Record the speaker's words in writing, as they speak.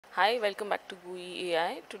Hi, welcome back to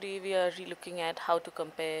Gooey.AI. Today we are relooking at how to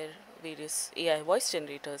compare various AI voice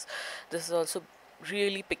generators. This is also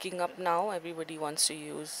really picking up now. Everybody wants to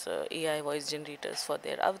use AI voice generators for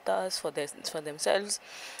their avatars, for themselves,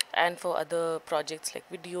 and for other projects like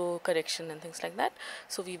video correction and things like that.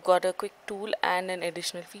 So we've got a quick tool and an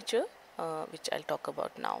additional feature, which I'll talk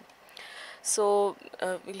about now. So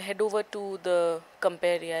we'll head over to the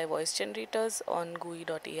compare AI voice generators on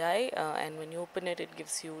Gooey.AI, and when you open it, it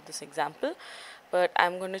gives you this example. But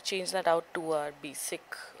I'm going to change that out to our basic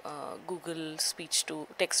Google speech to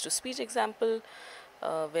text to speech example,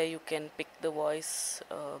 where you can pick the voice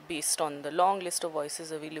based on the long list of voices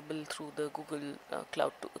available through the Google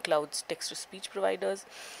Cloud's text to speech providers.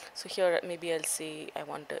 So here maybe I'll say I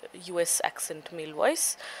want a US accent male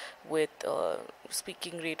voice with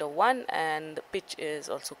speaking rate of 1, and the pitch is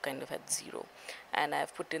also kind of at 0, and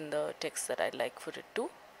I've put in the text that I'd like for it to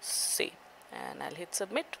say, and I'll hit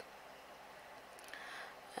submit,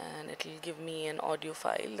 and it'll give me an audio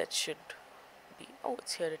file that should be, oh,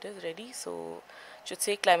 it's here, it is ready. So it should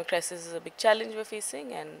say climate crisis is a big challenge we're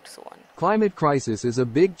facing, and so on. Climate crisis is a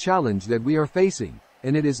big challenge that we are facing,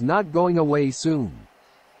 and it is not going away soon.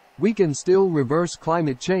 We can still reverse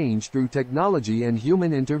climate change through technology and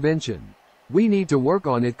human intervention. We need to work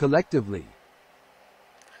on it collectively.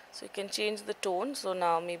 So you can change the tone. So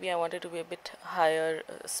now maybe I want it to be a bit higher,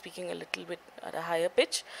 speaking a little bit at a higher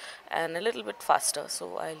pitch and a little bit faster.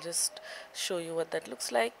 So I'll just show you what that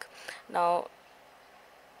looks like. Now,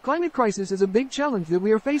 Climate crisis is a big challenge that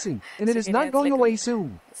we are facing, and it so you is can hear not it's going like away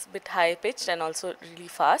soon. it's a bit high pitched and also really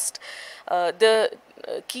fast. The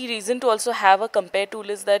key reason to also have a compare tool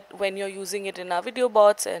is that when you're using it in our video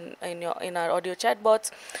bots and in our audio chat bots,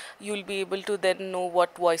 you'll be able to then know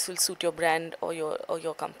what voice will suit your brand or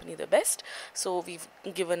your company the best. So we've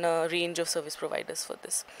given a range of service providers for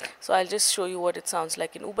this. So I'll just show you what it sounds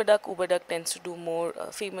like in UberDuck. UberDuck tends to do more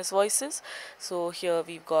famous voices. So here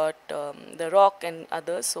we've got The Rock and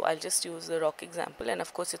others. So I'll just use The Rock example, and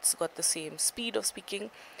of course it's got the same speed of speaking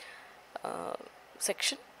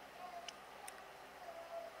section.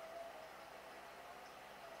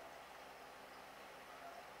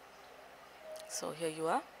 So here you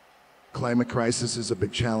are. Climate crisis is a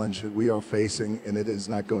big challenge that we are facing, and it is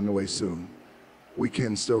not going away soon. We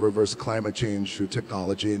can still reverse climate change through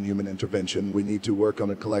technology and human intervention. We need to work on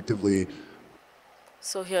it collectively.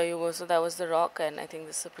 So here you go. So that was The Rock, and I think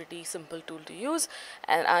this is a pretty simple tool to use.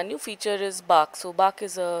 And our new feature is Bark. So Bark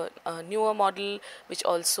is a newer model which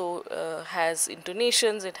also has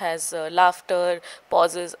intonations, it has laughter,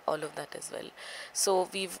 pauses, all of that as well. So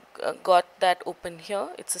we've got that open here.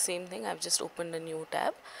 It's the same thing. I've just opened a new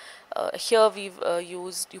tab. Here we've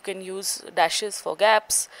you can use dashes for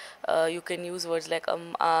gaps, you can use words like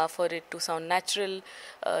for it to sound natural,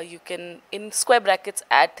 you can in square brackets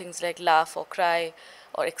add things like laugh or cry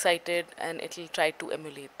or excited, and it'll try to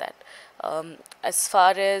emulate that. As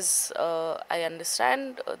far as I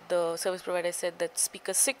understand, the service provider said that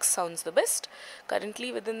speaker 6 sounds the best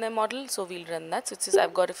currently within their model, so we'll run that. So it says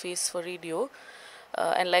I've got a face for radio,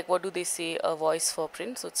 and like what do they say, a voice for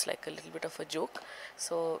print, so it's like a little bit of a joke.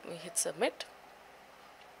 So we hit submit,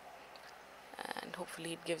 and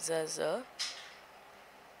hopefully it gives us a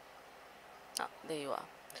there you are.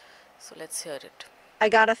 So let's hear it. I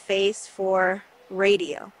got a face for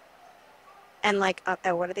radio, and like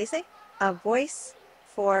what do they say? A voice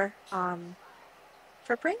for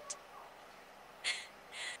print.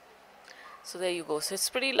 So there you go. So it's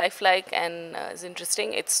pretty lifelike and it's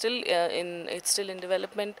interesting. It's still in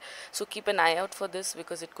development. So keep an eye out for this,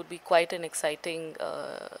 because it could be quite an exciting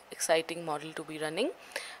model to be running.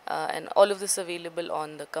 And all of this available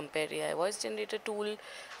on the Compare AI voice generator tool,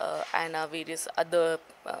 and our various other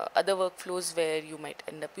workflows where you might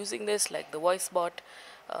end up using this, like the voice bot,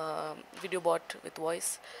 video bot with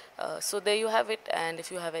voice. So there you have it, and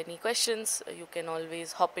if you have any questions, you can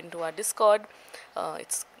always hop into our Discord.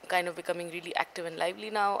 It's kind of becoming really active and lively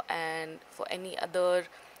now, and for any other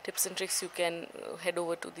tips and tricks, you can head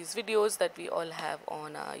over to these videos that we all have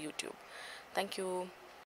on our YouTube. Thank you.